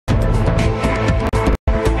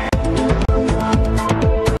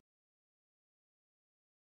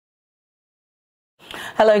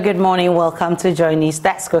Hello, good morning. Welcome to Joy News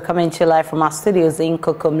Desk. We're coming to you live from our studios in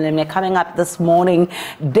Kokomlemne. Coming up this morning,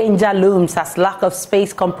 danger looms as lack of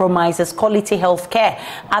space compromises quality health care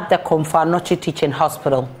at the Afenyo-Markin Teaching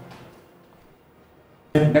Hospital.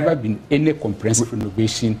 There has never been any comprehensive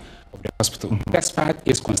renovation of the hospital, despite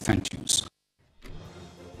its constant use.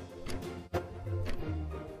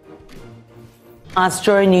 As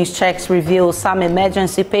Joy News checks reveal, some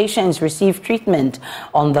emergency patients receive treatment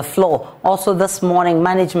on the floor. Also this morning,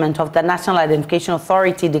 management of the National Identification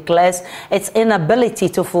Authority declares its inability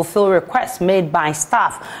to fulfill requests made by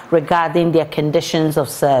staff regarding their conditions of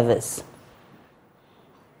service.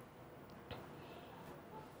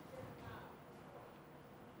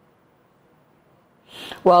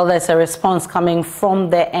 Well, there's a response coming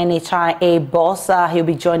from the NHIA boss. He'll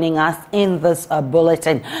be joining us in this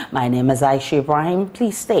bulletin. My name is Aisha Ibrahim.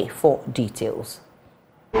 Please stay for details.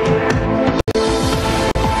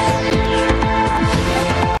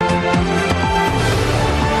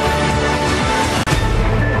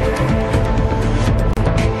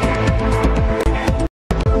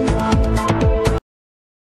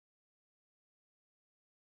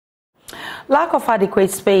 Lack of adequate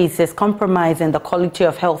space is compromising the quality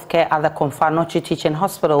of healthcare at the Afenyo-Markin Teaching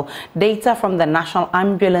Hospital. Data from the National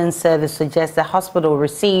Ambulance Service suggests the hospital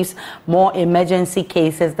receives more emergency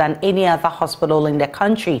cases than any other hospital in the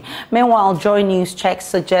country. Meanwhile, Joy News checks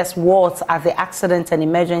suggest wards at the Accident and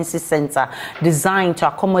Emergency Center, designed to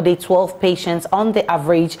accommodate 12 patients on the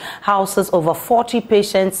average, houses over 40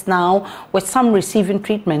 patients now, with some receiving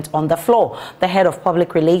treatment on the floor. The head of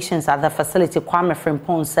public relations at the facility, Kwame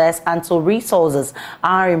Frimpong, says until resources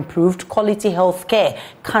are improved, quality health care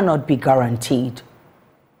cannot be guaranteed.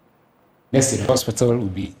 Next year, the hospital will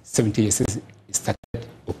be 70 years since it started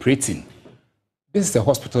operating. This is a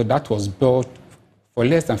hospital that was built for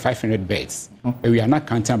less than 500 beds. We are now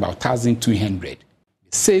counting about 1,200.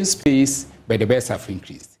 The same space, but the beds have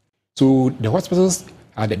increased. So the hospitals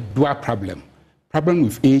had a dual problem. Problem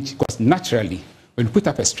with age, because naturally, when you put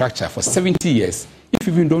up a structure for 70 years, if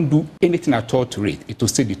you even don't do anything at all to it, it will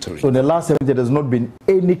still deteriorate. So in the last 70 years, there's not been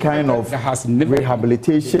any kind of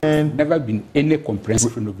rehabilitation? There's never been any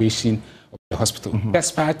comprehensive renovation of the hospital,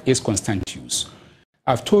 despite its constant use.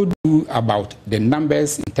 I've told you about the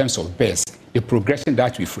numbers in terms of beds, the progression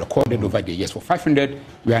that we've recorded over the years. For 500,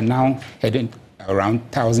 we are now heading around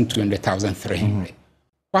 1,200, 1,300.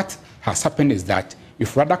 What has happened is that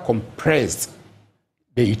we've rather compressed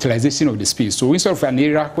the utilization of the space. So instead of an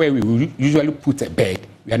area where we will usually put a bed,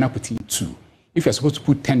 we are now putting 2. If you're supposed to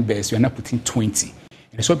put 10 beds, we are now putting 20.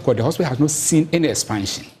 And so because the hospital has not seen any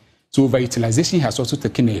expansion. So overutilization has also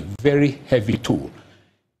taken a very heavy toll.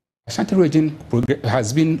 Ashanti region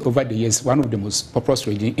has been over the years one of the most populous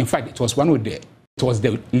regions. In fact, it was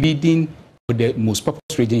the leading or the most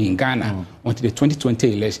populous region in Ghana until the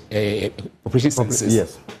 2020 population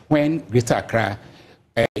census, when Greater Accra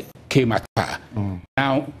came at power.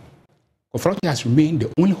 Now, Afenyo-Markin has remained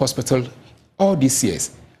the only hospital all these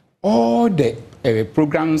years. All the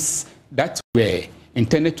programs that were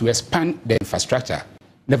intended to expand the infrastructure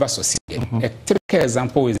never succeeded. A typical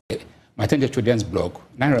example is the maternity children's block,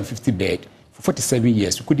 950 bed. For 47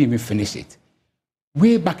 years, we couldn't even finish it.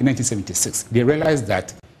 Way back in 1976, they realized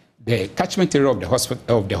that the catchment area of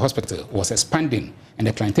the hospital was expanding, and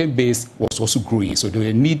the clientele base was also growing, so there was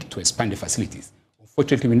a need to expand the facilities.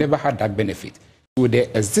 Unfortunately, we never had that benefit. So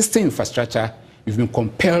the existing infrastructure, we've been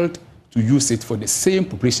compelled to use it for the same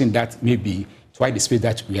population that may be twice the space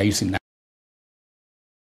that we are using now.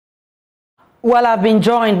 Well, I've been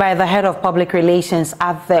joined by the head of public relations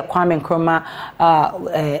at the Kwame Nkrumah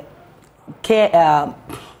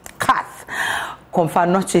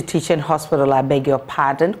Afenyo-Markin Teaching Hospital. I beg your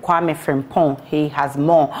pardon. Kwame Frimpong, he has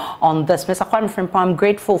more on this. Mr. Kwame Frimpong, I'm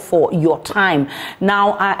grateful for your time.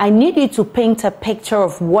 Now, I need you to paint a picture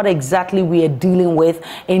of what exactly we are dealing with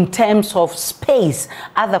in terms of space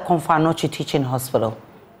at the Afenyo-Markin Teaching Hospital.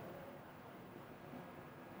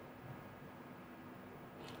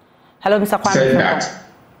 Hello, Mr. Kwame Frimpong.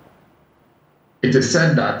 It is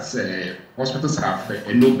said that hospitals have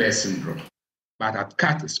a no-bed syndrome. But at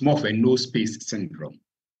CAT, it's more of a no-space syndrome.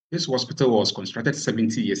 This hospital was constructed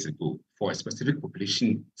 70 years ago for a specific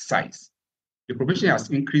population size. The population has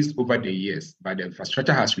increased over the years, but the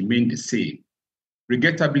infrastructure has remained the same.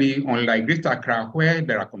 Regrettably, unlike Greater Accra, where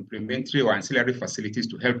there are complementary or ancillary facilities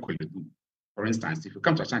to help Kolebu, for instance, if you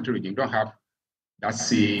come to Ashanti region, you don't have that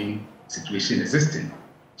same situation existing.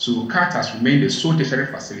 So CAT has remained the sole tertiary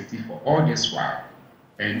facility for all this while,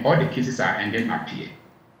 and all the cases are ending up here.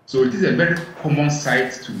 So it is a very common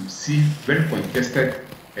sight to see very congested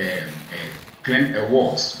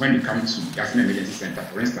wards when you come to the Emergency Center,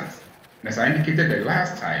 for instance. And as I indicated the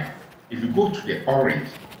last time, if you go to the orange,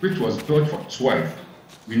 which was built for 12,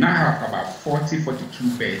 we now have about 40,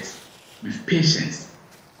 42 beds with patients.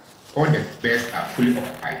 All the beds are fully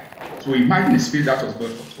occupied. So imagine a space that was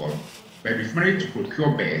built for 12, but we've managed to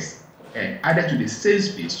procure beds and added to the same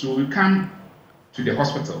space. So we come to the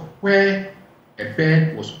hospital where a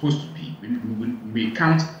bed was supposed to be. We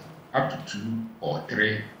count up to 2 or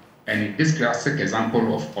 3. And in this classic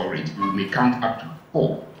example of orange, we may count up to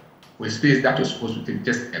 4 for a space that was supposed to take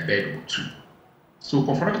just a bed or 2. So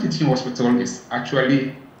Confederate Teaching Hospital is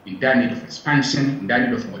actually in dire need of expansion, in dire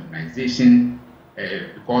need of modernization,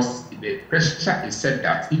 because the pressure is set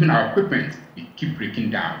that even our equipment will keep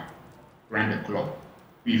breaking down around the clock.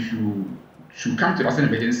 If you should come to the Hospital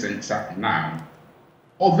Emergency Center now,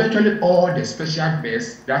 or virtually all the special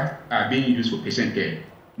beds that are being used for patient care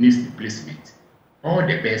needs replacement. All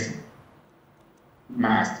the beds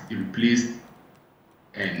must be replaced,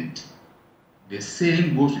 and the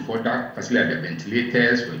same goes with other facilities, the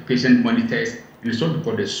ventilators, or patient monitors, and it's all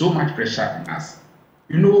because there's so much pressure on us.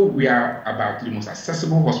 You know, we are about the most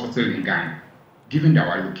accessible hospital in Ghana, given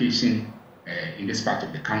our location in this part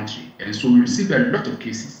of the country. And so we receive a lot of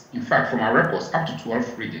cases. In fact, from our records, up to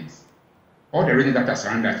 12 regions. All the regions that are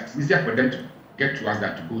surrounded, it's easier for them to get to us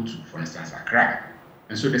than to go to, for instance, Accra.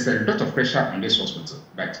 And so there's a lot of pressure on this hospital.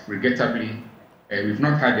 But regrettably, we've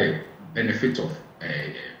not had the benefit of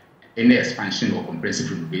any expansion or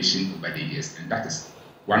comprehensive renovation over the years. And that is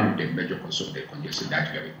one of the major causes of the congestion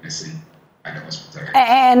that we are witnessing at the hospital.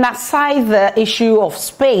 And aside the issue of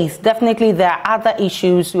space, definitely there are other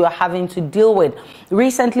issues you are having to deal with.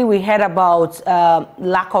 Recently, we heard about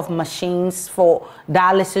lack of machines for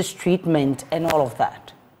dialysis treatment and all of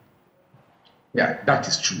that. Yeah, that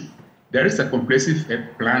is true. There is a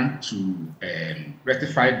comprehensive plan to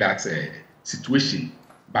rectify that situation,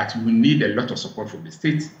 but we need a lot of support from the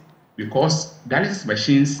state because dialysis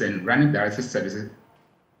machines and running dialysis services,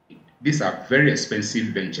 these are very expensive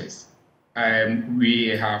ventures. We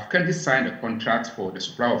have currently signed a contract for the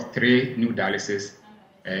supply of 3 new dialysis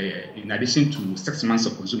in addition to 6 months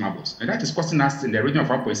of consumables. And that is costing us in the region of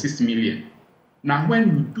 1.6 million. Now,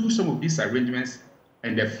 when we do some of these arrangements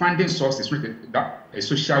and the funding source is a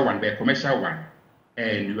social one, a commercial one,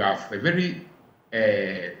 and you have a very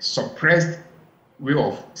suppressed way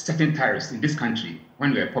of setting tariffs in this country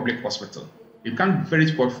when we're a public hospital, it becomes very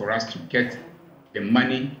difficult for us to get the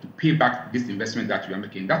money to pay back this investment that we are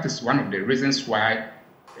making. That is one of the reasons why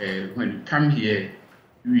when we come here,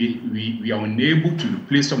 we are unable to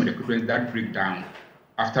replace some of the equipment that break down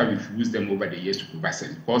after we've used them over the years to provide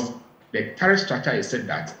service. Because the tariff structure is said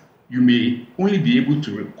that you may only be able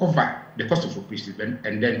to recover the cost of operation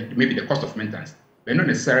and then maybe the cost of maintenance, but not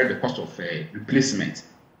necessarily the cost of replacement,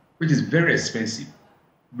 which is very expensive.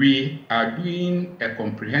 We are doing a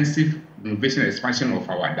comprehensive renovation and expansion of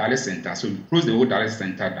our dialysis center. So we close the whole dialysis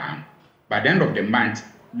center down. By the end of the month,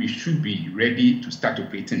 we should be ready to start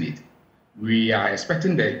operating it. We are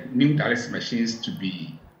expecting the new dialysis machines to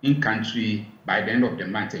be in country by the end of the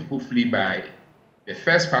month, and hopefully by the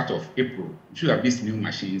first part of April, we should have these new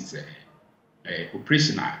machines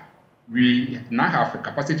operational. We now have the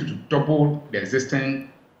capacity to double the existing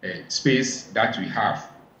space that we have,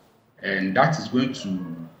 and that is going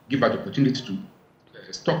to give us the opportunity to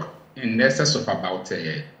stock in excess of about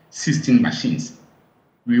 16 machines.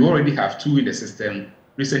 We already have 2 in the system.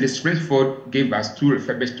 Recently, Springford gave us 2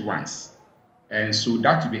 refurbished ones. And so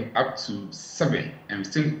that will be up to 7. And we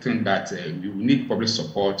still think that we will need public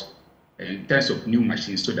support in terms of new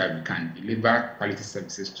machines so that we can deliver quality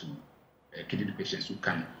services to kidney patients who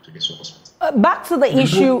come to this hospital. Back to the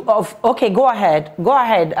issue of, okay, go ahead. Go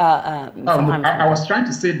ahead. I was trying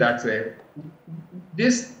to say that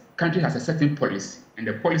this country has a certain policy, and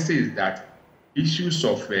the policy is that issues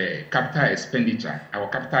of capital expenditure, our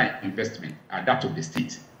capital investment, are that of the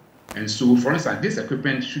state. And so, for instance, this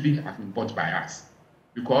equipment shouldn't have been bought by us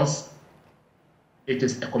because it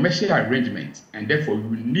is a commercial arrangement, and therefore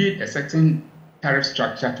we need a certain tariff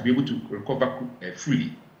structure to be able to recover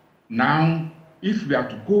fully. Now, if we are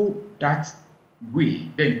to go that way,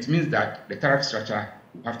 then it means that the tariff structure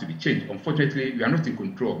will have to be changed. Unfortunately, we are not in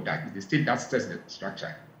control of that. It's the state that sets the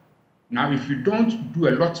structure. Now, if you don't do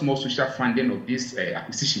a lot more social funding of these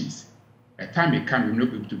acquisitions, a time may come we will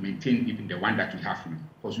not be able to maintain even the one that we have now,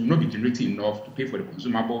 because we will not be generating enough to pay for the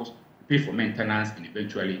consumables, to pay for maintenance, and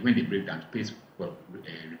eventually, when they break down, to pay for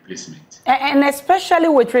replacement. And especially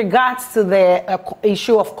with regards to the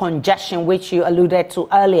issue of congestion, which you alluded to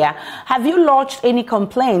earlier, have you lodged any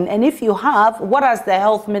complaint? And if you have, what has the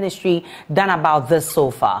Health Ministry done about this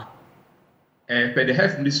so far? Per the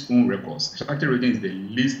Health Ministry's own records, Ashanti region is the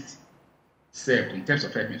least served in terms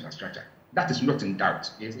of health infrastructure. That is not in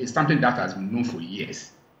doubt. It's something that has been known for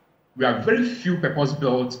years. We have very few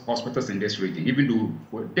purpose-built hospitals in this region, even though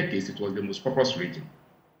for decades it was the most populous region.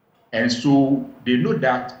 And so they know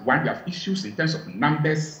that one, we have issues in terms of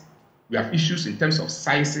numbers, we have issues in terms of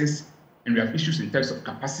sizes, and we have issues in terms of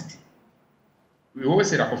capacity. We always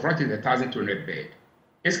say that Confronti is 1,200 bed.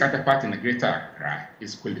 Its counterpart in the Greater Accra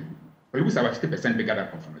is Kweli. But it was about 50% bigger than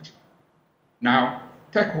Confronti. Now,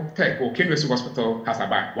 Tech or Kenwesi Hospital has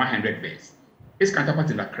about 100 beds. Its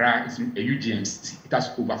counterpart in Accra is a UGMC. It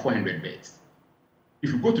has over 400 beds.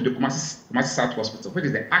 If you go to the Kumasi South Hospital, which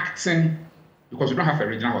is the acting, because we don't have a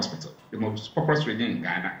regional hospital, the most populous region in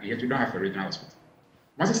Ghana, yet we don't have a regional hospital.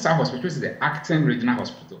 Kumasi South Hospital, which is the acting regional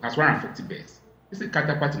hospital, has 150 beds. This is the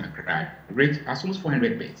counterpart in Accra, has almost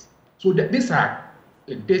 400 beds. So these are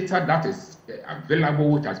data that is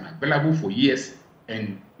available, it has been available for years,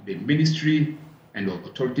 and the ministry and the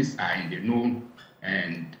authorities are in the know.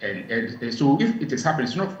 And so if it is happening,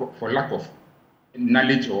 it's not for lack of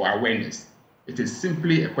knowledge or awareness. It is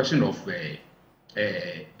simply a question of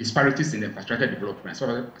disparities in infrastructure development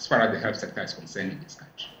as far as the health sector is concerned in this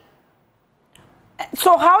country.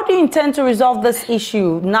 So how do you intend to resolve this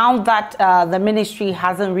issue now that the ministry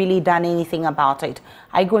hasn't really done anything about it?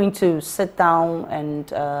 Are you going to sit down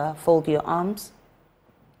and fold your arms?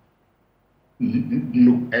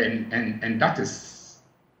 No, and that is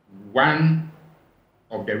one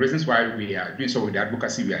of the reasons why we are doing so with the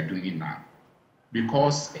advocacy we are doing it now,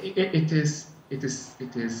 because it is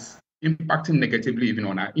impacting negatively even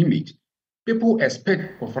on our image. People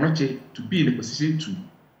expect Confanoche to be in a position to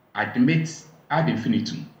admit ad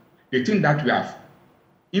infinitum. They think that we have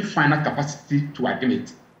infinite capacity to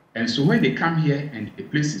admit, and so when they come here and the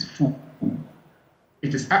place is full,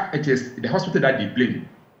 it is the hospital that they blame,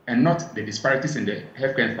 and not the disparities in the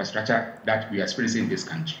healthcare infrastructure that we are experiencing in this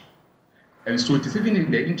country. And so it is even in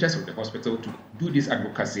the interest of the hospital to do this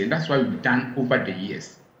advocacy, and that's why we've done over the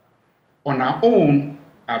years. On our own,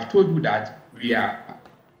 I've told you that we are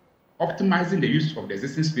optimizing the use of the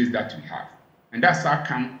existing space that we have. And that's how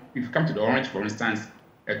if you come to the Orange, for instance,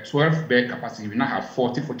 a 12-bed capacity, we now have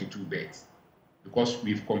 42 beds, because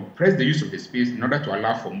we've compressed the use of the space in order to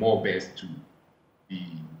allow for more beds to be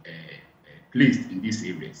placed in these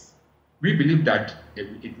areas. We believe that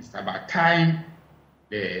it is about time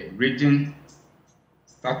the region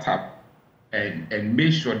start up and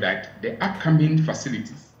make sure that the upcoming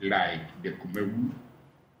facilities like the Kumeru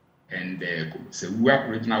and the Sewua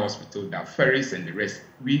Regional Hospital, the ferries and the rest,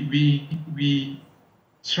 we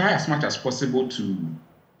try as much as possible to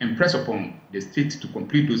impress upon the state to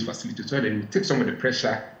complete those facilities so that we take some of the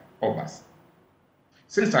pressure off us.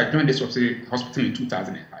 Since I joined this hospital in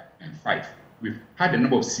 2005, we've had a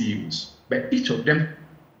number of CEOs, but each of them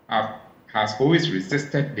has always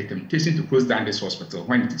resisted the temptation to close down this hospital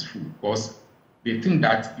when it is full, because they think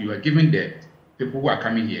that you are giving the people who are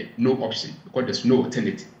coming here no option because there's no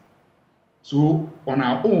alternative. So on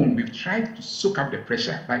our own, we've tried to soak up the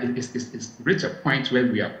pressure, but it's reached a point where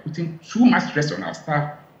we are putting too much stress on our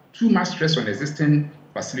staff, too much stress on existing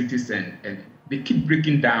facilities, and they keep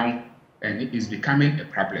breaking down, and it is becoming a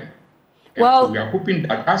problem. Well, so we are hoping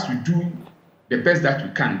that as we do the best that we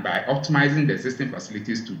can by optimizing the existing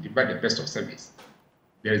facilities to deliver the best of service,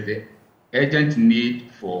 there is the urgent need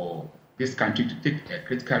for this country to take a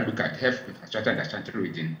critical look at health infrastructure in the Ashanti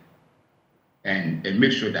region and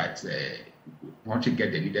make sure that we want to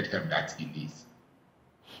get the needed help that it needs.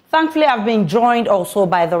 Thankfully, I've been joined also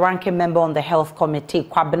by the ranking member on the Health Committee,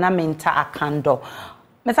 Kwabena Minta Akando.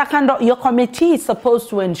 Mr. Akando, your committee is supposed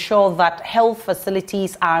to ensure that health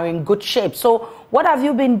facilities are in good shape. So what have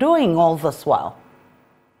you been doing all this while?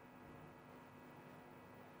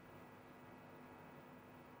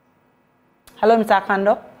 Hello, Mr.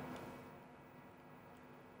 Akando.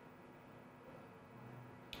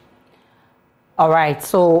 All right,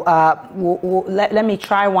 so let me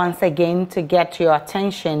try once again to get your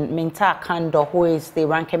attention. Minta Akando, who is the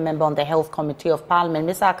ranking member on the Health Committee of Parliament.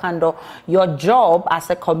 Mr. Akando, your job as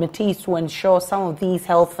a committee is to ensure some of these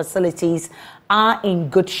health facilities are in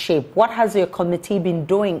good shape. What has your committee been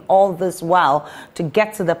doing all this while to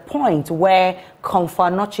get to the point where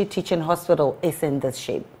Confanoche Teaching Hospital is in this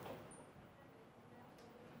shape?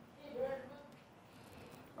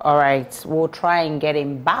 All right, we'll try and get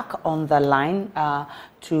him back on the line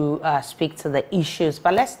to speak to the issues.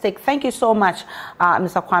 But thank you so much,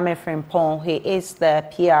 Mr. Kwame Frimpong. He is the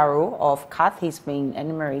PRO of CATH. He's been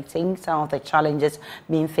enumerating some of the challenges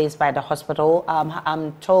being faced by the hospital.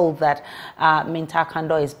 I'm told that Mr.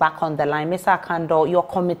 Akando is back on the line. Mr. Akando, your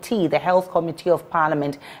committee, the Health Committee of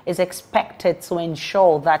Parliament, is expected to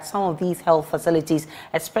ensure that some of these health facilities,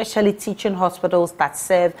 especially teaching hospitals that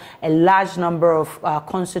serve a large number of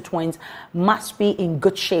constituents, must be in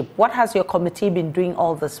good shape. What has your committee been doing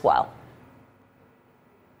all this while?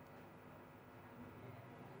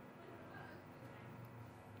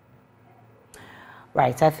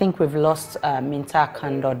 Right, I think we've lost Minta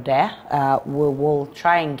Kando there. We will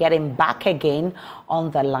try and get him back again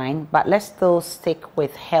on the line, but let's still stick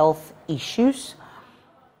with health issues.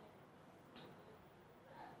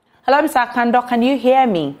 Hello, Mr. Kando, can you hear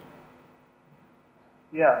me?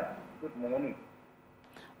 Yeah, good morning.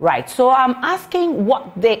 Right, so I'm asking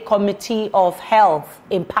what the Committee of Health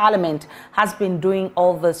in Parliament has been doing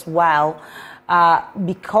all this while,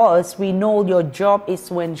 because we know your job is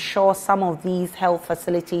to ensure some of these health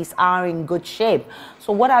facilities are in good shape.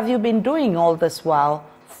 So what have you been doing all this while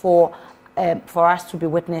for us to be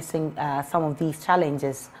witnessing some of these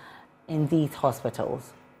challenges in these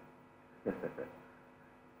hospitals?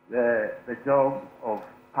 The job of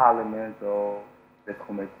Parliament or the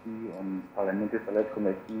Parliamentary Select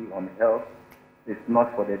Committee on Health is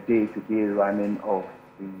not for the day-to-day running of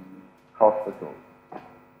the hospital.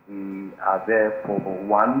 We are there for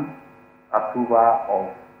one, approval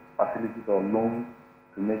of facilities or loans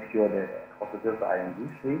to make sure the hospitals are in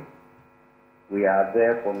good shape. We are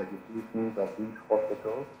there for legislations of these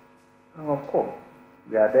hospitals. And of course,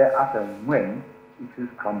 we are there as and when issues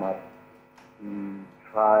come up. We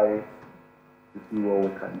try to see what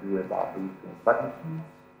we can do about these things. But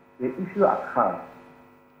the issue at hand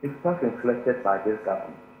is self-inflicted by this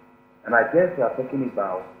government. And I guess we are talking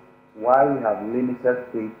about why we have limited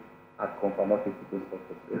space at Confirmation Hospital,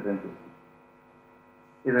 isn't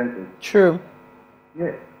it? Isn't it? True.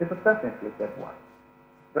 Yes, it's a self-inflicted one.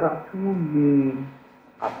 There are two main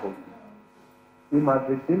approaches. We must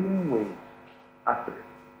be dealing with assets.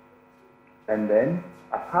 And then,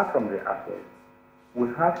 apart from the assets, we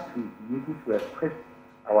have to be able to equip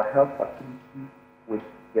our health facilities with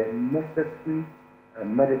the necessary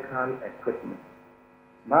medical equipment.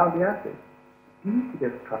 Now the assets, due to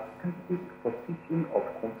the strategic position of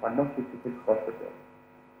Confirmation Hospital,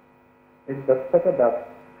 it is expected that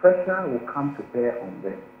pressure will come to bear on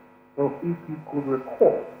them. So if you could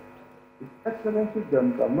recall, His Excellency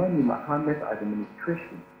Dr. Mahama's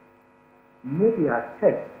administration made the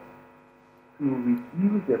attempt to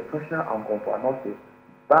reduce the pressure on Confirmation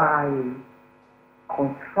by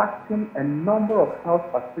constructing a number of health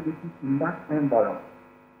facilities in that environment.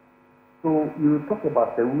 So you talk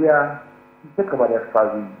about the Wea, you talk about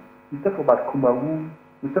Efari, you talk about Kumawu,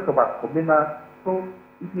 you talk about Komina. So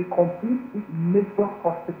if you complete these major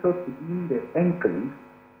hospitals within the enclave,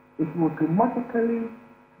 it will automatically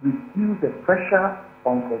reduce the pressure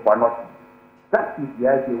on Confirmation. That is the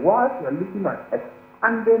idea. Whilst we are looking at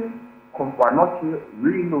expanding Confirmation,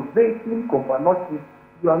 renovating Confirmation,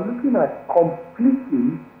 you are looking at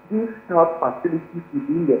completing these health facilities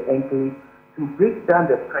within the enclave to break down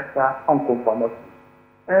the pressure on Confirmation.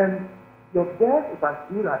 And your guess is as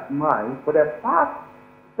good as mine. For the past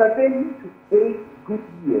 7 to 8 good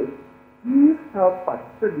years, these health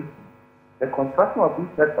facilities, the construction of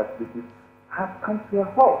these health facilities, have come to a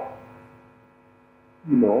halt.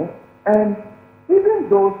 And even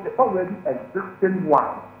those already existing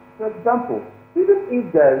ones, for example, even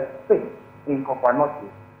if there is space in Confirmation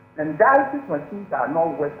and dialysis machines are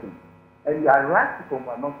not working, and you are right to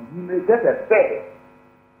Confirmation, you may get a bed,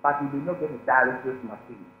 but you may not get a dialysis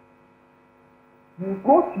machine. You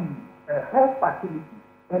go to a health facility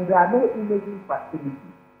and there are no imaging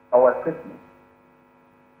facilities or equipment.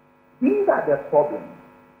 These are the problems,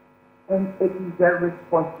 and it is the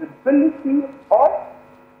responsibility of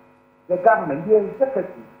the government, the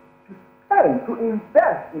executive, to spend, to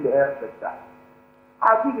invest in the health sector.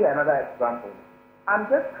 I'll give you another example. I'm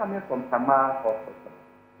just coming from Samar Hospital.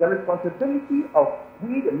 The responsibility of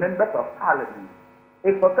we, the members of Parliament,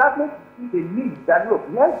 is for government to see the need that, look,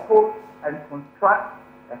 let's go and construct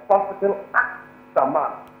a hospital at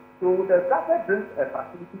Samar. So the government brings a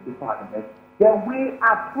facility to Parliament, then we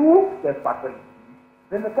approve the facility.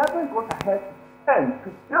 Then the government goes ahead to spend, to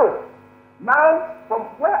build. Now, from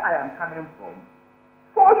where I am coming from,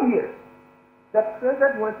 4 years, the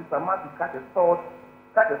president went to Samar to cut a source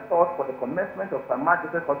for the commencement of Samar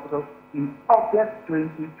Hospital in August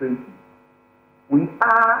 2020. We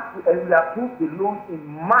approved the loan in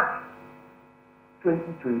March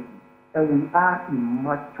 2020. and we are in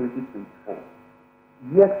March 2024.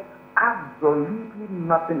 Yet, absolutely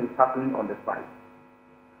nothing is happening on the site.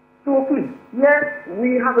 So please, yes,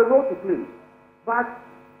 we have a role to play, but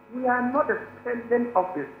we are not a dependent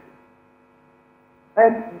office.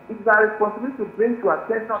 And it's our responsibility to bring to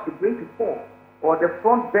attention, to bring to fore, or the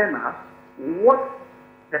front burner, what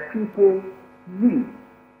the people need.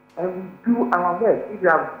 And we do our work. If you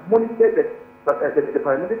have monitored the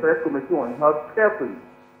Parliamentary Select Committee on Health carefully,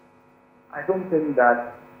 I don't think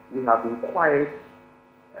that we have been quiet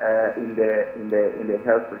in the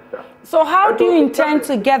health sector. So how do you intend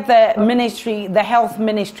to get the health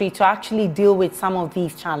ministry, to actually deal with some of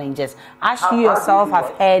these challenges? As you yourself have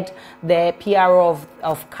heard the PRO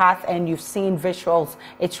of CATH and you've seen visuals,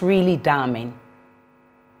 it's really damning.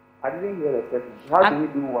 I didn't hear the question. How do we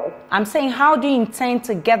do what? I'm saying, how do you intend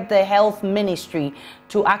to get the health ministry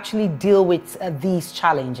to actually deal with these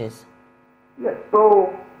challenges? Yes,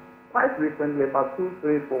 so quite recently, about 2,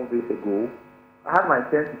 3, 4 days ago, I had my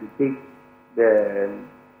chance to take the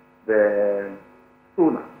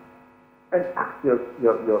SONA and ask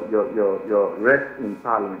your reps in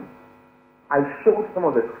Parliament. I showed some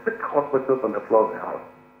of the sick hospitals on the floor of the house.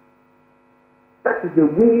 That is the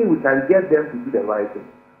way we can get them to do the right thing.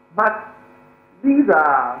 But these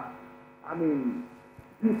are,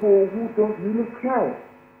 people who don't really care.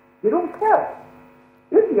 They don't care.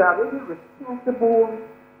 If you have any responsible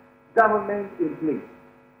government in place,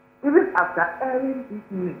 even after airing this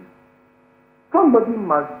news, somebody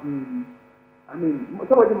must be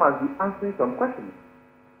answering some questions.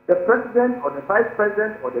 The president or the vice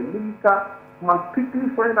president or the minister must quickly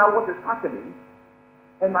find out what is happening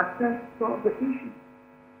and attempt to solve the issue.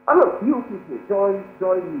 And look, you people,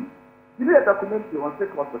 join me. You need a documentary on sick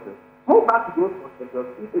hospitals. Go back to those hospitals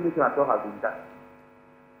if anything at all has been done.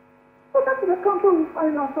 So that's the country we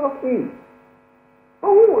find ourselves in.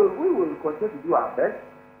 So we will continue to do our best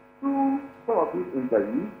through some of these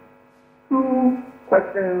interviews, through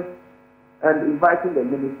questions, and inviting the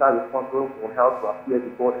minister responsible for health to appear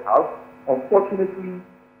before the House. Unfortunately,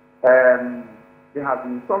 there has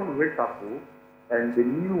been some reshuffle, and the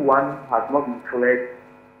new one has not been cleared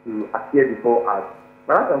to appear before us.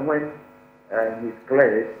 But as and when he's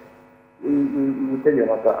cleared, we will tell you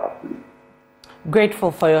about that afterwards. Grateful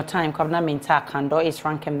for your time. Kwabena Minta Kando is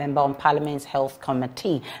ranking member on Parliament's Health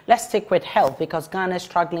Committee. Let's stick with health, because Ghana's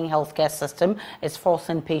struggling healthcare system is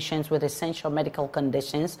forcing patients with essential medical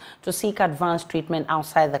conditions to seek advanced treatment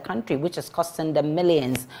outside the country, which is costing them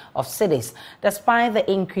millions of cedis. Despite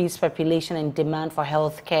the increased population and demand for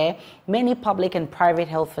healthcare, many public and private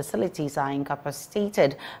health facilities are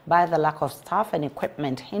incapacitated by the lack of staff and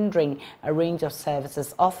equipment, hindering a range of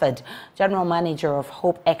services offered. General Manager of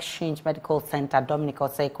Hope Exchange Medical Center, Dominic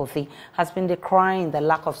Osei-Kofi, has been decrying the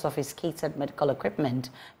lack of sophisticated medical equipment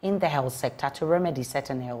in the health sector to remedy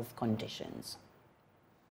certain health conditions.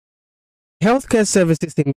 Healthcare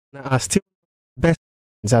services in Ghana are still best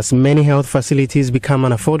as many health facilities become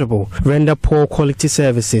unaffordable, render poor quality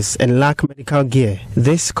services, and lack medical gear.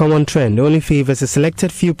 This common trend only favors a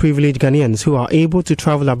selected few privileged Ghanaians who are able to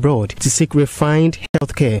travel abroad to seek refined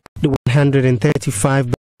healthcare. The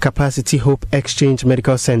 135 Capacity Hope Exchange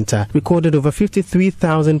Medical Center recorded over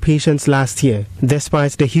 53,000 patients last year.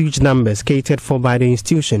 Despite the huge numbers catered for by the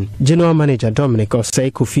institution, General Manager Dominic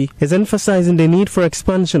Osei-Kofi is emphasizing the need for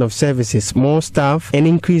expansion of services, more staff, and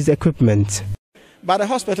increased equipment. But the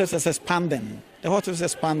hospital is expanding.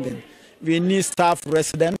 We need staff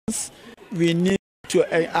residents. We need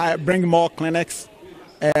to bring more clinics.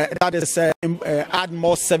 That is, add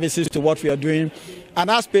more services to what we are doing. And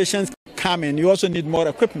as patients come in, you also need more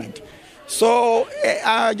equipment. So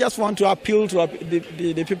I just want to appeal to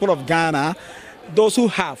the people of Ghana, those who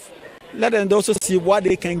have, let them also see what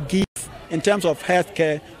they can give in terms of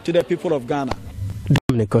healthcare to the people of Ghana.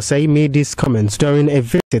 Dominic Osei made these comments during a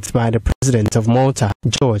visit by the President of Malta,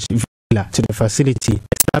 George Villa, to the facility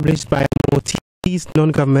established by a Maltese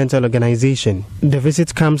non-governmental organization. The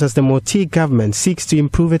visit comes as the Maltese government seeks to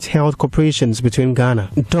improve its health cooperations between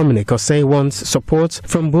Ghana. Dominic Osei wants support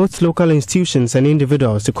from both local institutions and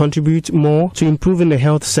individuals to contribute more to improving the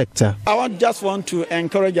health sector. I just want to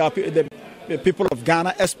encourage the people of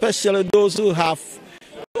Ghana, especially those who have,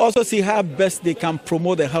 also see how best they can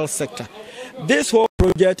promote the health sector. This whole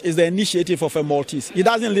project is the initiative of a Maltese. He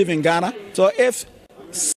doesn't live in Ghana. So if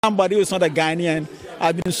somebody who is not a Ghanaian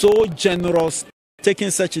has been so generous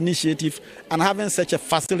taking such initiative and having such a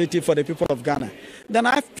facility for the people of Ghana, then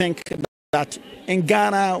I think that in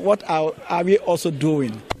Ghana, what are we also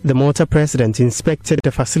doing? The Malta president inspected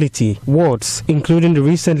the facility, wards, including the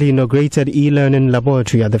recently inaugurated e-learning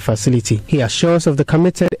laboratory at the facility. He assures of the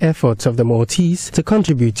committed efforts of the Maltese to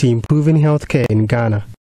contribute to improving healthcare in Ghana.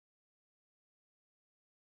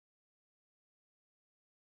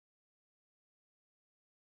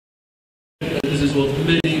 This is what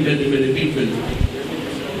many people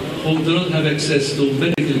who do not have access to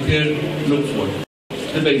medical care look for.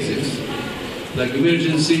 The basics, like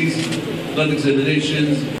emergencies, blood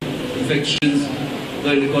examinations, infections,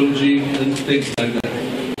 gynecology, and things like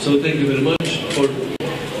that. So thank you very much for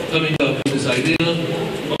coming up with this idea.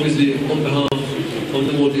 Obviously, on behalf of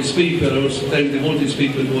the Maltese people, I also thank the Maltese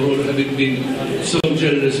people for all having been so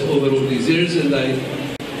generous over all these years, and I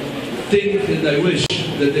think and I wish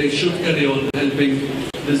that they should carry on helping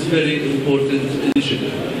this very important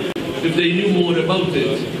initiative. If they knew more about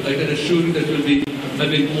it, I can assure you that we'll be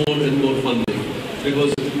having more and more funding.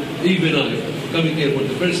 Because even I, coming here for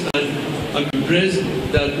the first time, I'm impressed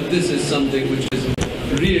that this is something which is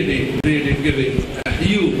really giving a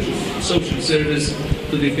huge social service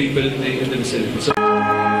to the people in the vicinity. So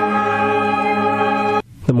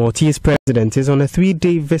the Maltese president is on a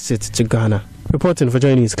 3-day visit to Ghana. Reporting for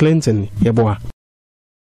Joy News, Clinton Yeboah.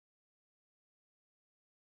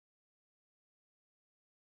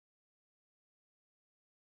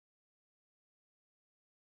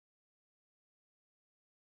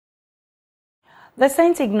 The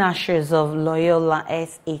St. Ignatius of Loyola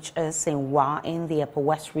SHS in Wa in the Upper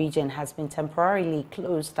West region has been temporarily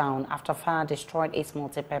closed down after fire destroyed its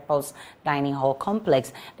multi-purpose dining hall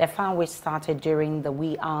complex. The fire, which started during the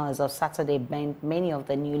wee hours of Saturday, burned many of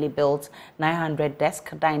the newly built 900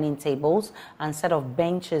 desk dining tables and set of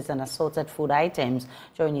benches and assorted food items.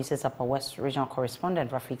 Join us Upper West regional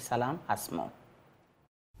correspondent Rafiq Salam has more.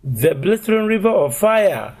 The blistering river of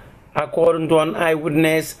fire, according to an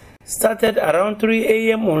eyewitness, started around 3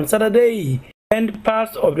 a.m. on Saturday and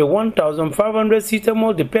parts of the 1,500-seater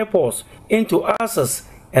multi-purpose into ashes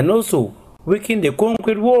and also weakened the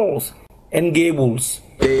concrete walls and gables.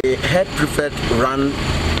 The head prefect ran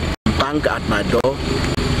bang at my door.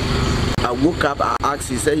 I woke up, I asked,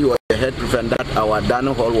 he said he was the head prefect, that our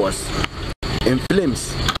dining hall was in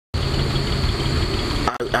flames.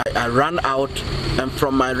 I ran out, and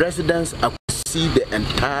from my residence I could see the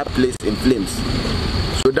entire place in flames.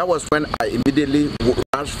 So that was when I immediately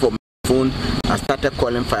rushed for my phone and started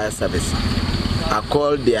calling fire service. I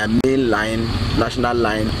called their main line, national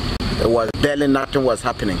line. It was barely nothing was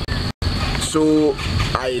happening. So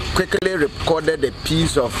I quickly recorded a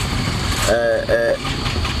piece of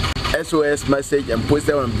SOS message and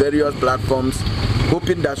posted on various platforms,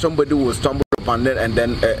 hoping that somebody will stumble upon it and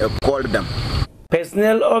then call them.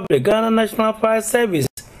 Personnel of the Ghana National Fire Service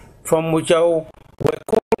from Muchao were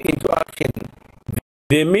called into action.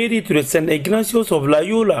 They made it to the St. Ignatius of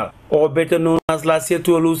Loyola, or better known as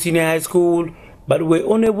Lasietuolu Senior High School, but were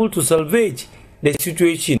unable to salvage the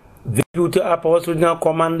situation. The Deputy Upper West Regional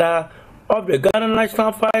Commander of the Ghana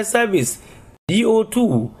National Fire Service,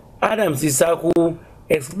 DO2, Adam Sisaku,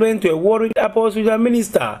 explained to a worried Upper West Regional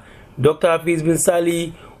Minister, Dr. Hafiz Bin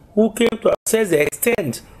Sali, who came to assess the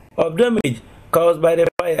extent of damage caused by the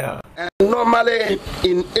fire. Normally,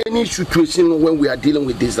 in any situation when we are dealing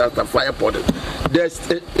with disaster fire product, there's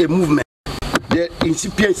a movement, the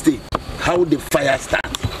incipient state, how the fire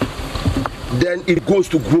starts. Then it goes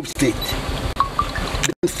to group state.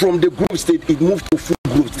 Then from the group state, it moves to full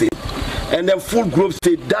group state. And then full group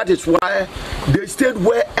state, that is why the state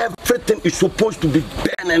where everything is supposed to be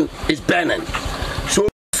burning is burning. So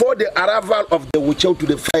for the arrival of the Wuchao to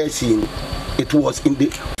the fire scene, it was in the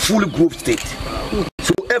full group state.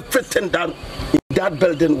 So everything that in that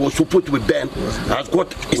building was supposed to be burned has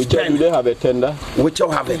got its burn. Do they have a tender? Which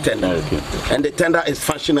have a tender. Okay. And the tender is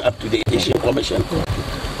functioning up to the Asian Commission.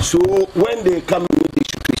 So when they come in with the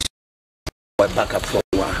situation, we're back up for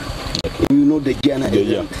a while. Okay. You know the Ghana.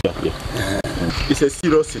 It's a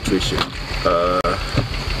serious situation.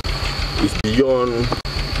 It's beyond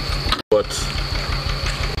what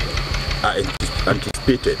I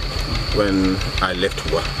anticipated when I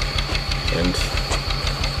left work, and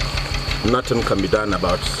nothing can be done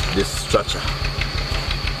about this structure.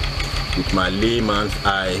 With my layman's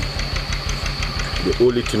eye, the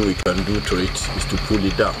only thing we can do to it is to pull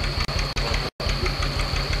it down.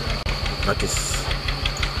 That is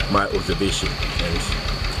my observation, and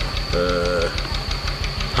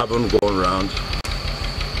having gone around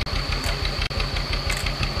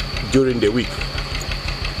during the week,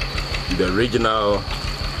 the regional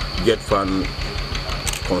Get Fund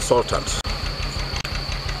consultants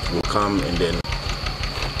will come and then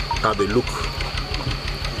have a look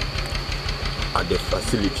at the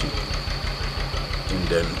facility and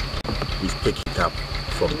then we take it up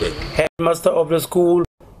from there. Headmaster of the school,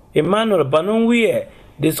 Emmanuel Banonwie,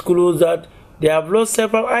 disclosed that they have lost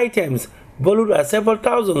several items valued at several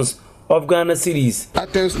thousands of Ghana cedis.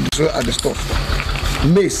 Items at the store: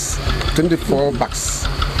 maize, 24 bags;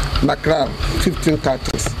 mackerel, 15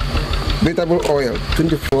 cartons; vegetable oil,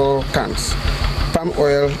 24 cans; palm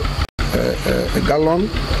oil, a gallon;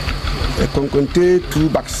 concomte, 2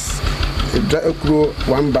 bags; dry okra,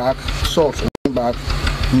 1 bag; salt, 1 bag;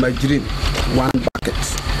 margarine, 1 bucket.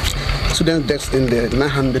 Student desks in the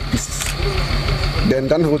 900 pieces. Then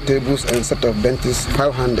downhole tables and set of benches,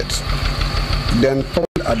 500. Then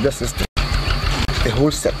public address system, a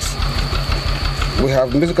whole set. We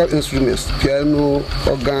have musical instruments: piano,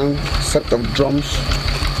 organ, set of drums,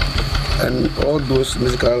 and all those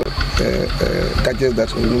musical gadgets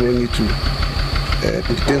that we normally need to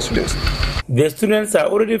entertain students. The students are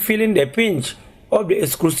already feeling the pinch of the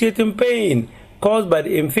excruciating pain caused by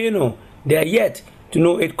the inferno. They are yet to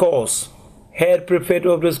know its cause. Head prefect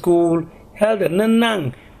of the school, Elder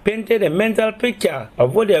Nanang, painted a mental picture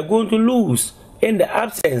of what they are going to lose in the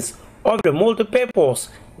absence of the multi-purpose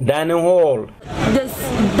dining hall. This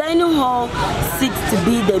dining hall seeks to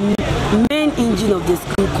be the main engine of the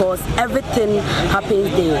school because everything happens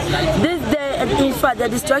there. In fact, the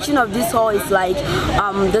destruction of this hall is like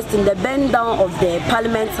the burn down of the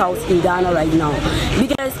Parliament House in Ghana right now,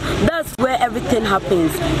 because that's where everything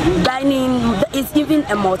happens. Dining is even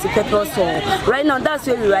a multi-purpose hall. Right now, that's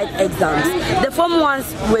where we write exams. The Form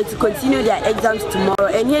 1s were to continue their exams tomorrow,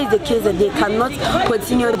 and here is the case that they cannot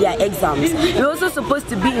continue their exams. We're also supposed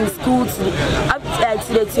to be in school up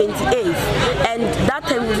to the 28th, and that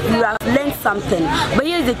time we have learned something. But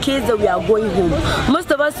here is the case that we are going home.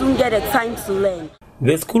 Most of us won't get a time to learn.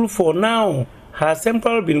 The school for now has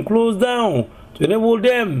temporarily been closed down to enable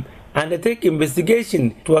them undertake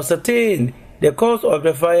investigation to ascertain the cause of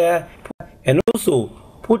the fire and also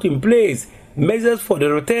put in place measures for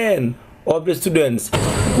the return of the students.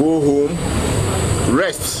 Go home,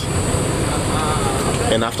 rest,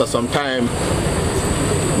 and after some time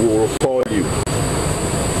we will call you.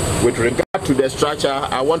 With regard to the structure,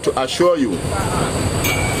 I want to assure you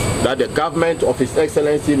that the government of His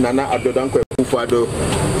Excellency Nana Addo Dankwa Akufo-Addo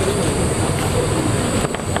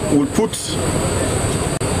will put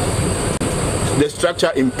the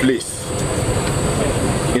structure in place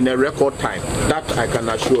in a record time. That I can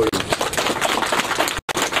assure you.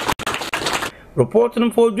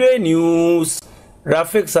 Reporting for Joy News,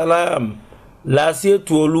 Rafik Salam, Lasie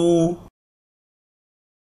Tuolu.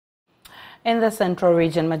 In the Central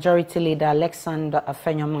Region, Majority Leader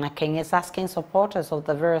Afenyo-Markin is asking supporters of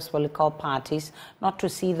the various political parties not to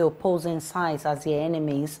see the opposing sides as their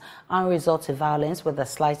enemies and resort to violence with the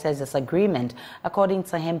slightest disagreement. According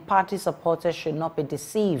to him, party supporters should not be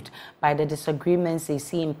deceived by the disagreements they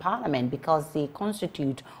see in Parliament because they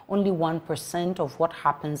constitute only 1% of what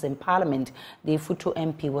happens in Parliament. The Ifutu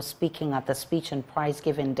MP was speaking at the Speech and Prize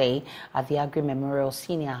Giving Day at the Agri Memorial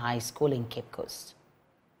Senior High School in Cape Coast.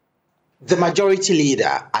 The Majority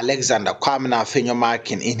Leader,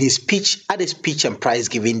 Afenyo-Markin, in his speech at the Speech and Prize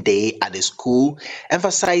Giving Day at the school,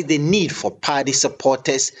 emphasized the need for party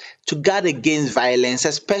supporters to guard against violence,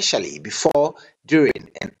 especially before,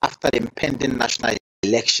 during, and after the impending national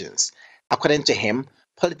elections. According to him,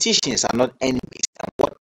 politicians are not enemies, and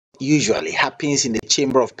what usually happens in the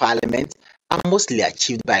Chamber of Parliament are mostly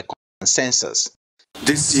achieved by consensus.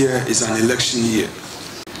 This year is an election year.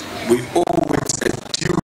 We owe it a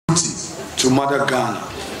duty to Mother Ghana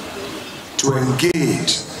to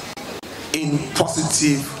engage in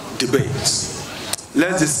positive debates.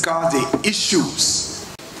 Let's discuss the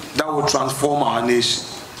issues that will transform our nation.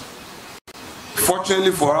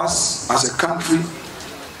 Fortunately for us as a country,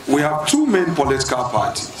 we have two main political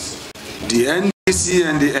parties, the NDC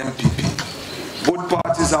and the MPP. Both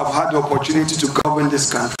parties have had the opportunity to govern this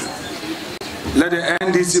country. Let the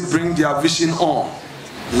NDC bring their vision on,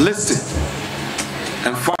 listen,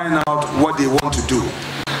 and find out what they want to do.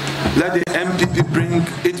 Let the MPP bring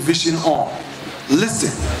its vision on,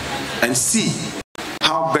 listen, and see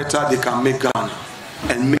how better they can make Ghana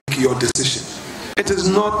and make your decision. It is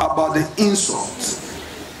not about the insults.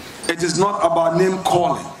 It is not about name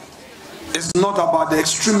calling. It's not about the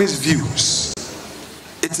extremist views.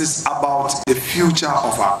 It is about the future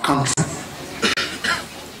of our country.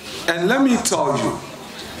 And let me tell you,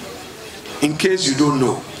 in case you don't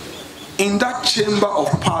know, in that Chamber of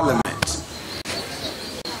Parliament,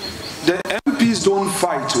 the MPs don't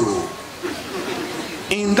fight.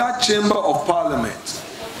 In that Chamber of Parliament,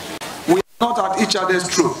 we are not at each other's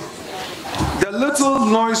throat. The little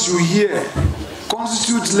noise you hear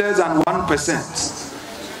constitutes less than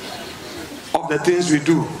 1% of the things we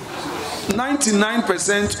do.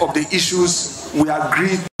 99% of the issues, we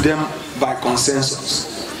agree to them by consensus.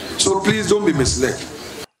 So please don't be misled.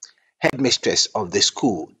 Headmistress of the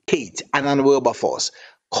school, Kate Annan Wilberforce,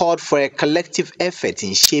 called for a collective effort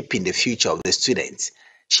in shaping the future of the students.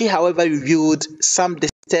 She, however, revealed some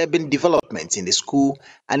disturbing developments in the school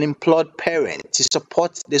and implored parents to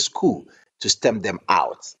support the school to stem them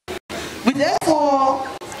out. We therefore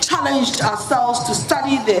challenged ourselves to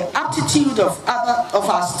study the aptitude of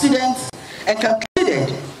our students and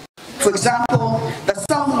concluded, for example, that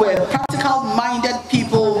some were practical-minded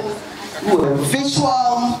people who were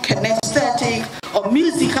visual, kinesthetic, or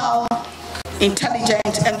musical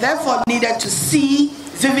intelligent, and therefore needed to see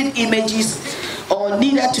vivid images or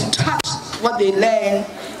needed to touch what they learn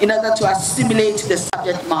in order to assimilate the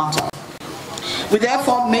subject matter. We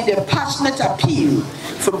therefore made a passionate appeal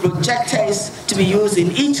for projectors to be used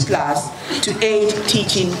in each class to aid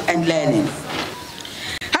teaching and learning.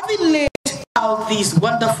 Having laid out these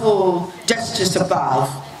wonderful gestures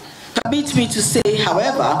above, permit me to say,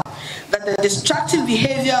 however, that the destructive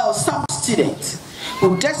behavior of some students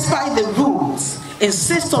who, despite the rules,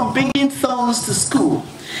 insist on bringing phones to school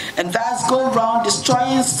and thus go around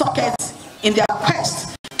destroying sockets in their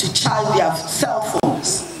quest to charge their cell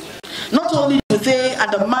phones. Not only do they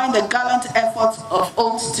undermine the gallant efforts of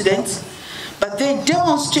old students, but they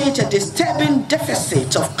demonstrate a disturbing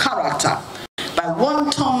deficit of character by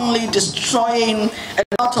wantonly destroying a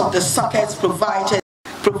lot of the sockets provided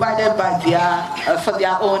by for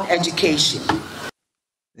their own education.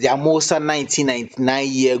 The Amosa 1999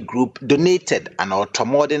 year group donated an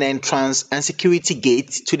ultra-modern entrance and security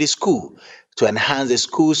gate to the school to enhance the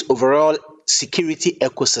school's overall security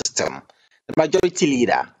ecosystem. The majority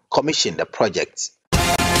leader commissioned the project.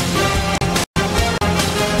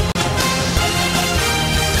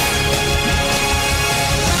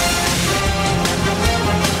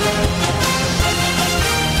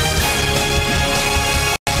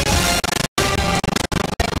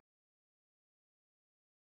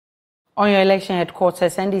 On your election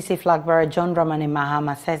headquarters, NDC flag bearer John Dramani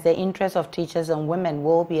Mahama says the interests of teachers and women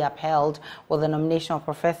will be upheld with the nomination of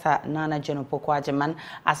Professor Nana Jane-Opoku-Agyeman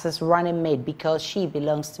as his running mate because she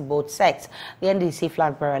belongs to both sects. The NDC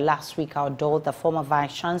flag bearer last week outdoored the former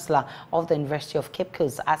Vice Chancellor of the University of Cape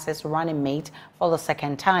Coast as his running mate for the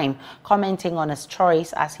second time. Commenting on his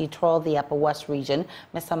choice as he toured the Upper West region,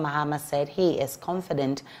 Mr. Mahama said he is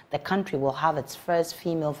confident the country will have its first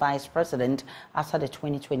female vice president after the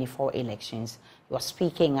 2024 elections. He was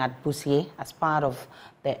speaking at Busie as part of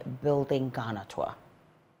the Building Ghana tour.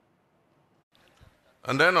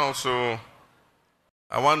 And then also,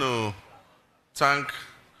 I want to thank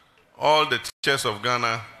all the teachers of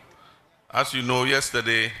Ghana. As you know,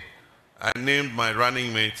 yesterday, I named my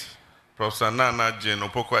running mate, Professor Nana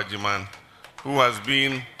Jane-Opoku-Agyeman, who has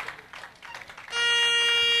been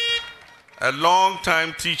a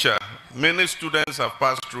long-time teacher. Many students have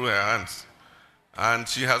passed through her hands. And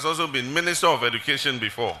she has also been Minister of Education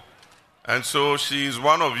before. And so she is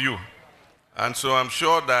one of you. And so I'm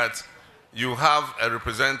sure that you have a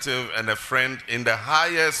representative and a friend in the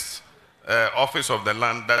highest office of the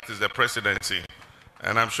land, that is the presidency.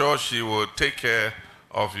 And I'm sure she will take care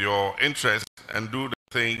of your interests and do the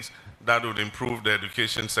things that would improve the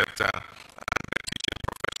education sector and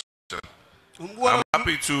the teaching profession. I'm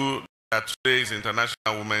happy too that today is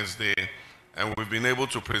International Women's Day, and we've been able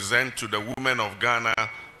to present to the women of Ghana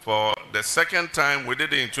for the second time. We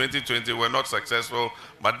did it in 2020, we're not successful,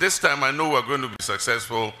 but this time I know we're going to be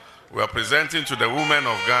successful. We are presenting to the women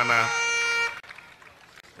of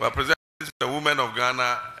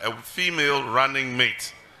Ghana, a female running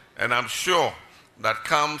mate, and I'm sure that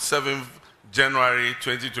come 7th January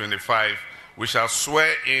 2025, we shall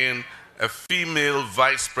swear in a female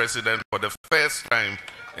vice president for the first time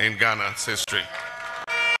in Ghana's history.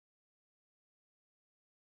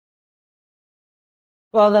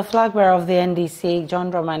 Well, the flag bearer of the NDC,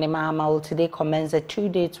 John Dramani Mahama, will today commence a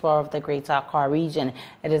two-day tour of the Greater Accra region.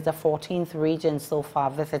 It is the 14th region so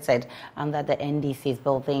far visited under the NDC's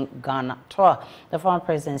Building Ghana tour. The former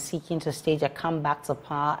president, seeking to stage a comeback to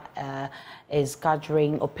power, is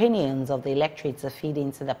gathering opinions of the electorate to feed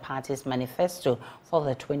into the party's manifesto for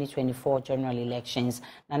the 2024 general elections.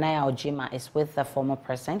 Nanaya Ojima is with the former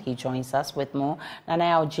president. He joins us with more.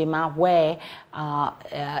 Nanaya Ojima, where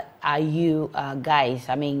are you guys?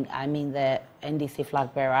 I mean the NDC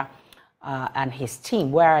flag bearer and his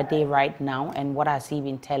team. Where are they right now, and what has he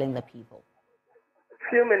been telling the people? A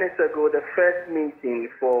few minutes ago, the first meeting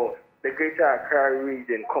for the Greater Accra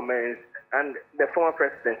region commenced, and the former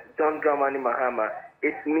president, John Dramani Mahama,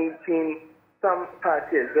 is meeting some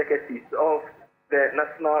party executives of the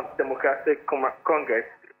National Democratic Congress.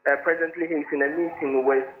 Presently, he's in a meeting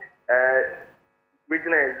with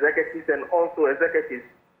regional executives and also executives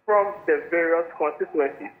from the various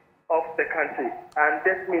constituencies of the country. And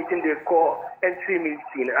this meeting they call entry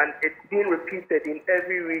meeting, and it's been repeated in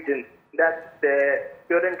every region that the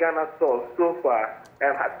Building Ghana source so far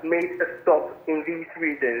has made a stop in these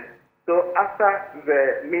regions. So after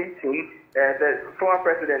the meeting, the former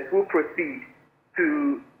president will proceed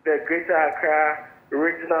to the Greater Accra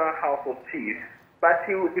Regional House of Chiefs. But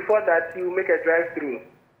before that, he will make a drive-through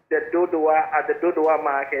at the Dodowa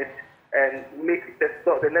market and make the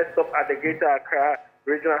next stop at the Greater Accra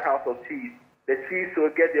Regional House of Chiefs. The chiefs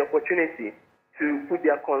will get the opportunity to put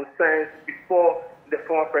their concerns before the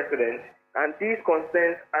former president. And these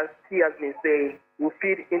concerns, as he has been saying, will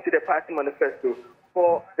feed into the party manifesto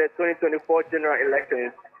for the 2024 general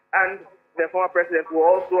elections. And the former president will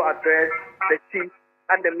also address the chiefs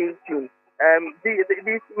at the meeting.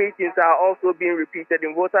 These meetings are also being repeated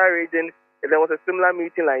in Volta region. There was a similar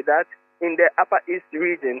meeting like that. In the Upper East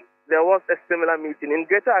region, there was a similar meeting. In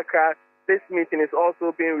Greater Accra, this meeting is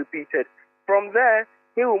also being repeated. From there,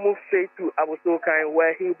 he will move straight to Abosokan,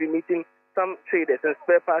 where he will be meeting some traders and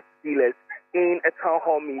spare parts dealers in a town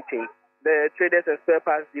hall meeting. The traders and spare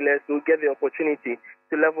parts dealers will get the opportunity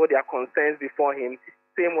to level their concerns before him.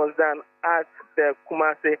 Same was done at the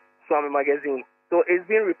Kumasi Swami magazine. So it's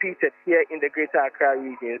being repeated here in the Greater Accra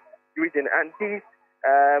region, and these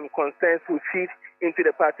concerns will feed into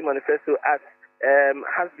the party manifesto as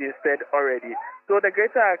has been said already. So the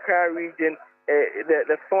Greater Accra region,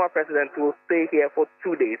 the former president will stay here for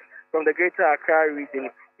 2 days. From the Greater Accra region,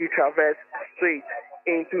 he traversed straight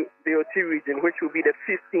into the Oti region, which will be the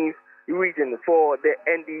 15th region for the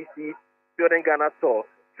NDC Building Ghana tour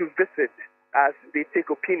to visit as they take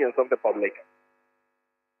opinions of the public.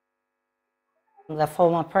 The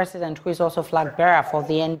former president, who is also flag bearer for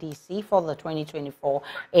the NDC for the 2024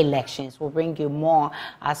 elections, will bring you more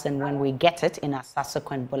as and when we get it in our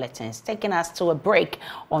subsequent bulletins. Taking us to a break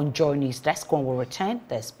on Joy News Desk. When we return,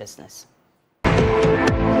 there's business.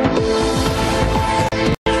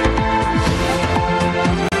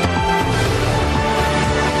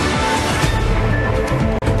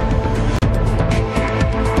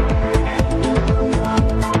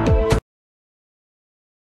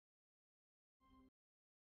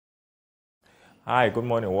 Hi, good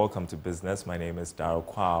morning. Welcome to Business. My name is Daryl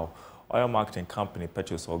Kwao. Oil marketing company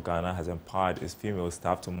Petrosol Ghana has empowered its female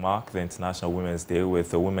staff to mark the International Women's Day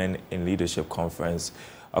with the Women in Leadership Conference.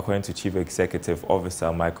 According to Chief Executive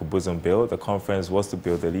Officer Michael Buzumbil, the conference was to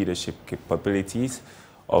build the leadership capabilities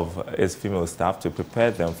of its female staff to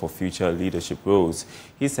prepare them for future leadership roles.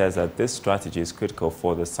 He says that this strategy is critical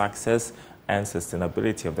for the success and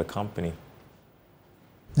sustainability of the company.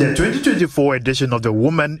 The 2024 edition of the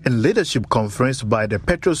Women in Leadership Conference by the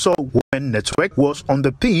Petrosol Women Network was on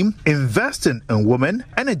the theme Investing in Women,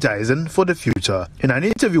 Energizing for the Future. In an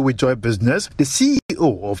interview with Joy Business, the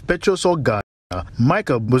CEO of Petrosol Ghana,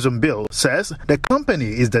 Michael Buzumbil, says the company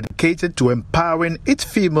is dedicated to empowering its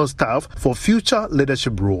female staff for future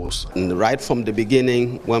leadership roles. Right from the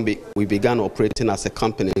beginning, when we began operating as a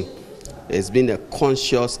company, it's been a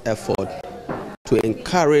conscious effort to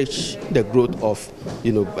encourage the growth of,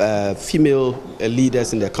 female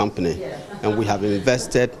leaders in the company, and we have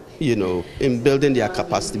invested, in building their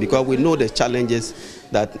capacity because we know the challenges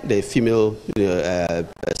that the female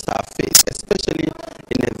staff face, especially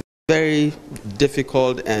in a very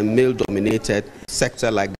difficult and male-dominated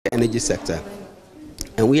sector like the energy sector.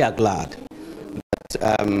 And we are glad that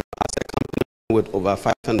as a company with over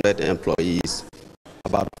 500 employees,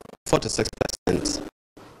 about 46%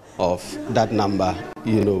 of that number,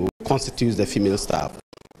 constitutes the female staff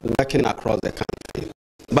working across the country.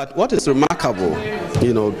 But what is remarkable,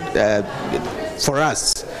 for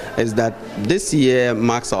us, is that this year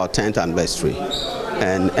marks our 10th anniversary,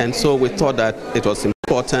 and so we thought that it was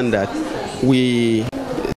important that we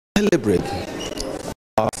celebrate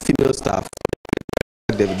our female staff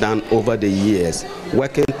they've done over the years,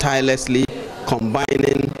 working tirelessly,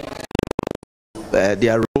 combining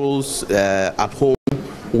their roles at home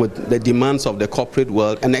with the demands of the corporate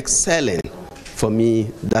world and excelling. For me,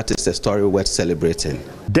 that is a story worth celebrating.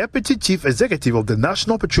 Deputy Chief Executive of the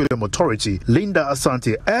National Petroleum Authority, Linda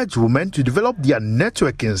Asante, urged women to develop their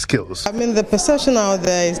networking skills. The perception out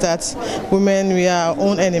there is that women, we are our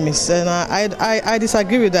own enemies, and I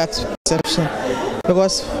disagree with that perception,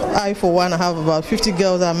 because I, for one, have about 50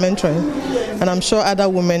 girls I'm mentoring, and I'm sure other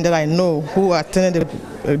women that I know who attended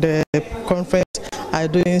the conference are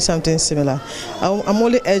doing something similar. I'm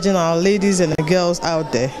only urging our ladies and the girls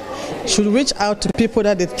out there should reach out to people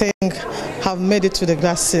that they think have made it to the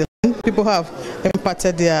glass ceiling people have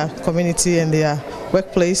impacted their community and their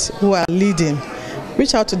workplace who are leading.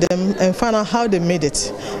 Reach out to them and find out how they made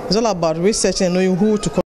it. It's all about researching and knowing who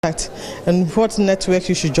to contact and what network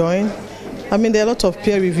you should join. I mean, there are a lot of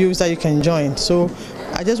peer reviews that you can join. So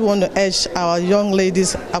I just want to urge our young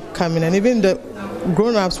ladies upcoming and even the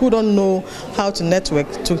grown-ups who don't know how to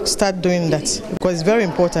network to start doing that, because it's very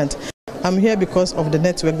important. I'm here because of the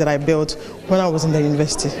network that I built when I was in the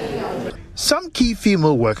university. Some key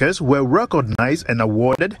female workers were recognized and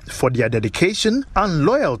awarded for their dedication and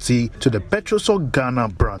loyalty to the Petrosol Ghana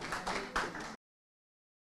brand.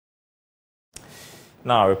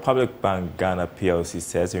 Now, Republic Bank Ghana PLC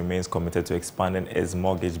says it remains committed to expanding its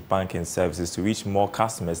mortgage banking services to reach more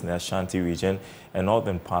customers in the Ashanti region and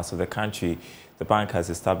northern parts of the country. The bank has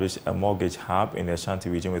established a mortgage hub in the Ashanti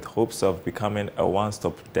region with hopes of becoming a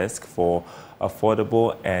one-stop desk for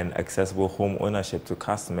affordable and accessible home ownership to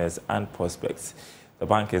customers and prospects. The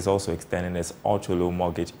bank is also extending its ultra-low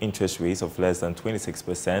mortgage interest rates of less than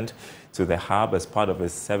 26% to the hub as part of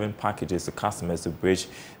its 7 packages to customers to bridge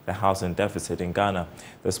the housing deficit in Ghana.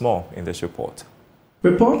 There's more in this report.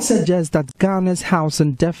 Reports suggest that Ghana's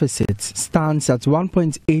housing deficit stands at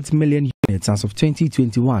 1.8 million units as of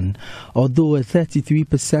 2021. Although a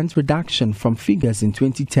 33% reduction from figures in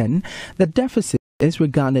 2010, the deficit is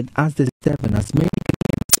regarded as the 7 as many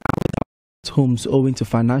homes owing to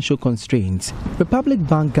financial constraints. Republic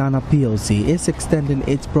Bank Ghana PLC is extending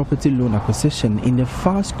its property loan acquisition in the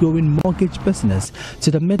fast-growing mortgage business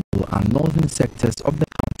to the middle and northern sectors of the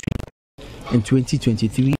country. In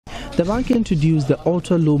 2023, the bank introduced the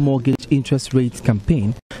ultra-low mortgage interest rate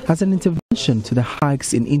campaign as an intervention to the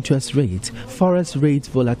hikes in interest rates, forex rate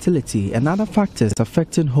volatility, and other factors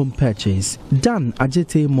affecting home purchase. Dan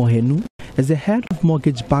Ajite Mohenu is the head of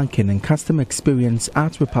mortgage banking and customer experience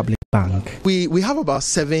at Republic Bank. We have about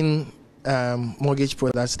 7 mortgage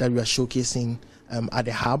products that we are showcasing at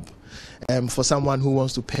the hub. For someone who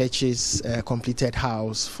wants to purchase a completed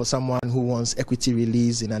house, for someone who wants equity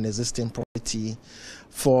release in an existing property,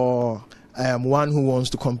 for one who wants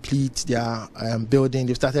to complete their building,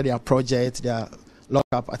 they've started their project, they're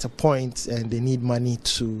locked up at a point and they need money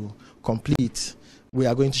to complete. We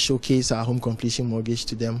are going to showcase our home completion mortgage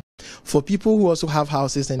to them. For people who also have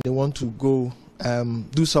houses and they want to go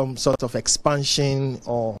do some sort of expansion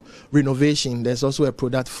or renovation, there's also a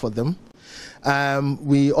product for them.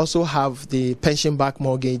 We also have the pension-backed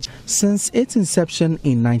mortgage. Since its inception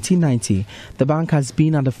in 1990, the bank has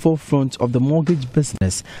been at the forefront of the mortgage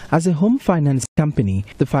business. As a home finance company,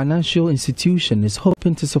 the financial institution is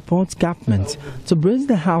hoping to support government to bridge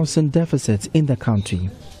the housing deficit in the country.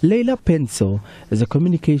 Leila Pencil is a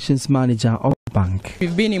communications manager of the bank.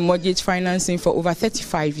 We've been in mortgage financing for over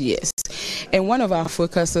 35 years, and one of our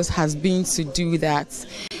focuses has been to do that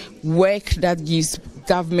work that gives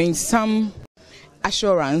government some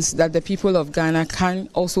assurance that the people of Ghana can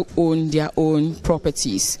also own their own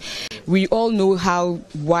properties. We all know how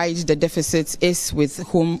wide the deficit is with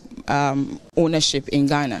home ownership in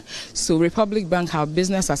Ghana. So Republic Bank, our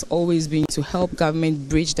business has always been to help government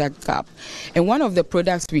bridge that gap. And one of the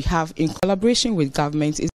products we have in collaboration with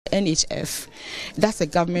government is NHF. That's a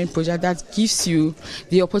government project that gives you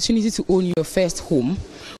the opportunity to own your first home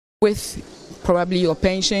with probably your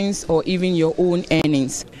pensions or even your own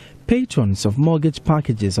earnings. Patrons of mortgage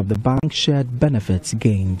packages of the bank shared benefits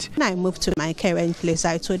gained. When I moved to my current place,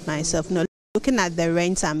 I told myself, no, looking at the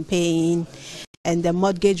rent I'm paying and the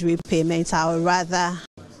mortgage repayments, I would rather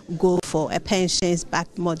go for a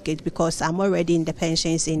pensions-backed mortgage because I'm already in the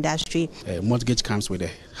pensions industry. Mortgage comes with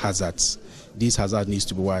hazards. This hazard needs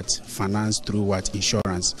to be financed through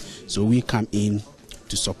insurance. So we come in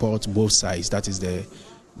to support both sides. That is the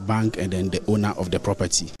bank and then the owner of the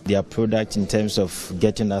property. Their product in terms of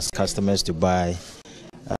getting us customers to buy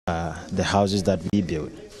the houses that we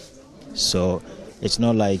build. So it's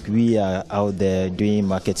not like we are out there doing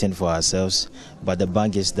marketing for ourselves, but the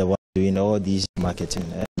bank is the one doing all these marketing,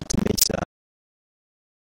 and it makes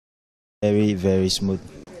very, very smooth.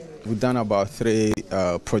 We've done about 3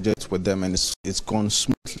 projects with them and it's gone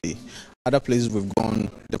smoothly. Other places we've gone,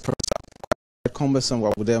 the process is quite cumbersome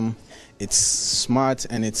with them. It's smart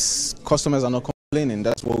and its customers are not complaining.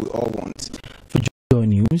 That's what we all want. For Joy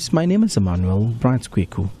News, my name is Emmanuel Bright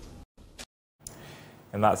Kweku.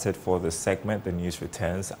 And that's it for this segment. The news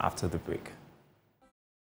returns after the break.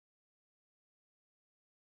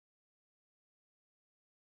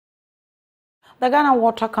 The Ghana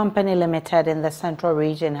Water Company Limited in the Central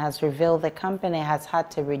Region has revealed the company has had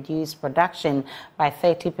to reduce production by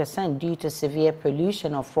 30% due to severe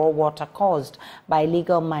pollution of raw water caused by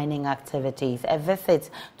illegal mining activities. A visit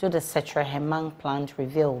to the Setrehemang plant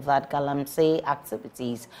revealed that Galamsey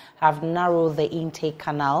activities have narrowed the intake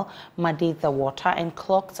canal, muddied the water, and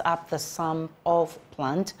clogged up the sump of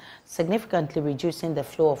plant, significantly reducing the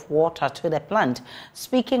flow of water to the plant.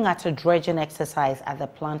 Speaking at a dredging exercise at the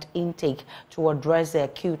plant intake to address the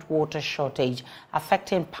acute water shortage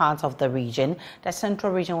affecting parts of the region, the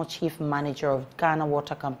Central Regional Chief Manager of Ghana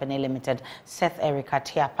Water Company Limited, Seth Erica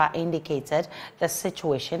Tiapa, indicated the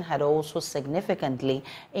situation had also significantly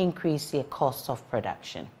increased the cost of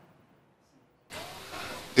production.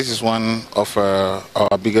 This is one of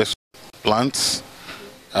our biggest plants.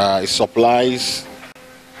 It supplies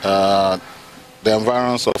the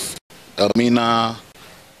environs of Elmina,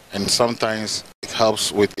 and sometimes it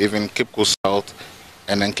helps with even Cape Coast South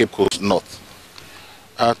and then Cape Coast North.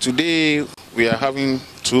 Today we are having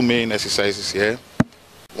two main exercises here.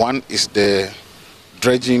 One is the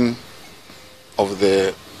dredging of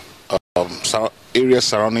the areas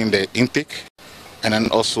surrounding the intake, and then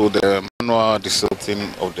also the manual desilting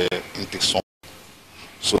of the intake swamp.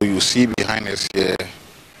 So you see behind us here,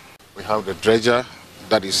 we have the dredger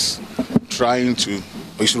that is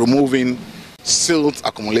removing silt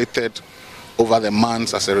accumulated over the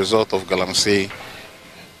months as a result of Galamsey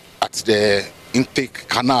at the intake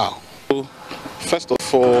canal. So first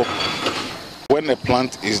of all, when a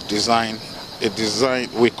plant is designed,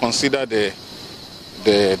 we consider the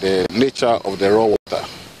nature of the raw water.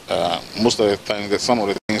 Most of the time, some of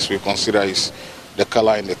the things we consider is the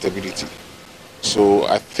color and the turbidity. So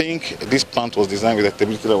I think this plant was designed with a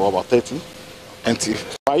turbidity level of about 30 NT,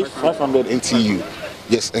 500 NTU.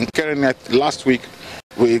 Yes, and currently last week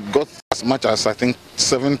we got as much as I think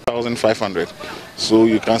 7,500. So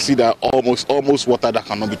you can see that almost water that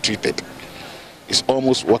cannot be treated. It's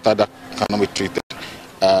almost water that cannot be treated.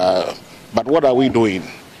 But what are we doing?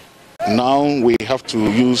 Now we have to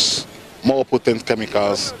use more potent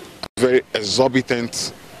chemicals, very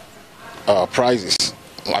exorbitant prices.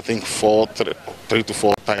 I think 3 to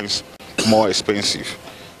 4 times more expensive,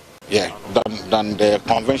 than the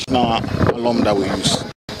conventional alum that we use.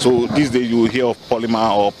 So these days you will hear of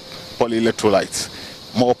polymer or polyelectrolytes,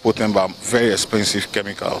 more potent but very expensive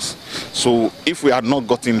chemicals. So if we had not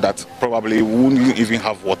gotten that, probably we wouldn't even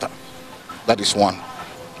have water. That is one.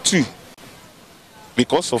 Two,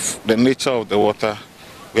 because of the nature of the water,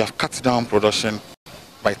 we have cut down production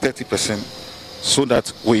by 30% so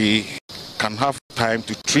that we can have time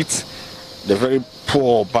to treat the very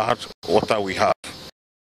poor, bad water we have.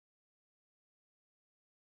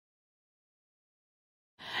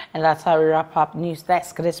 And that's how we wrap up News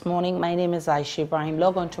Desk this morning. My name is Aisha Ibrahim.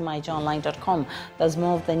 Log on to myjournline.com. There's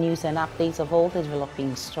more of the news and updates of all the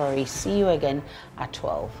developing stories. See you again at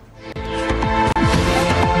 12.